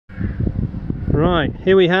Right,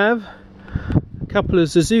 here we have a couple of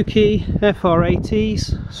Suzuki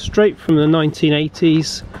FR80s, straight from the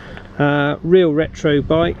 1980s, real retro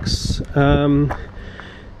bikes, in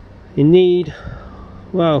need,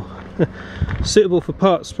 well, suitable for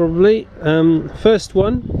parts probably. First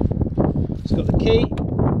one, it's got the key,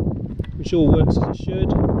 which all works as it should.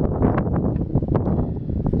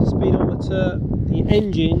 Speedometer, the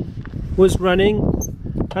engine was running,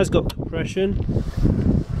 has got compression.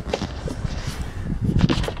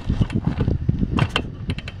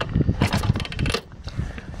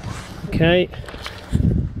 Okay,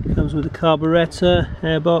 comes with a carburettor,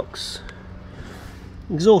 airbox.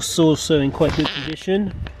 Exhaust's also in quite good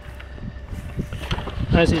condition,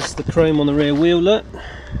 as is the chrome on the rear wheeler.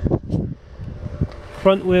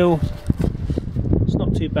 Front wheel, it's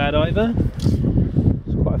not too bad either.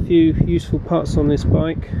 There's quite a few useful parts on this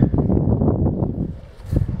bike.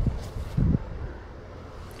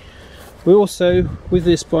 We also, with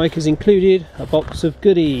this bike, has included a box of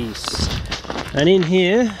goodies, and in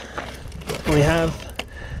here we have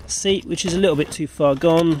a seat which is a little bit too far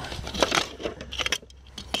gone,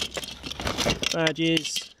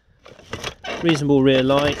 badges, reasonable rear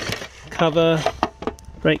light, cover,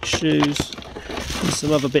 brake shoes, and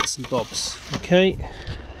some other bits and bobs. Okay,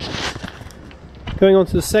 going on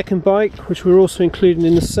to the second bike, which we're also including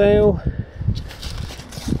in the sale.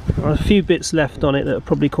 There are a few bits left on it that are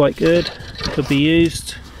probably quite good, could be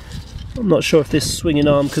used. I'm not sure if this swinging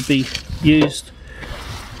arm could be used,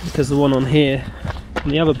 because the one on here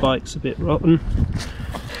and the other bike's a bit rotten.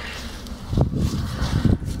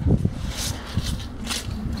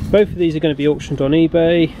 Both of these are going to be auctioned on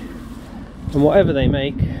eBay, and whatever they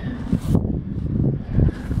make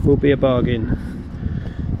will be a bargain.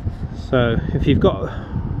 So if you've got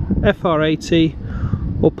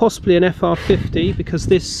FR80 or possibly an FR50, because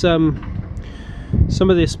this some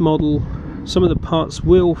of this model, some of the parts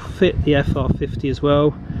will fit the FR50 as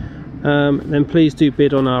well, then please do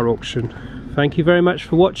bid on our auction. Thank you very much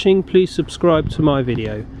for watching. Please subscribe to my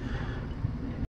video.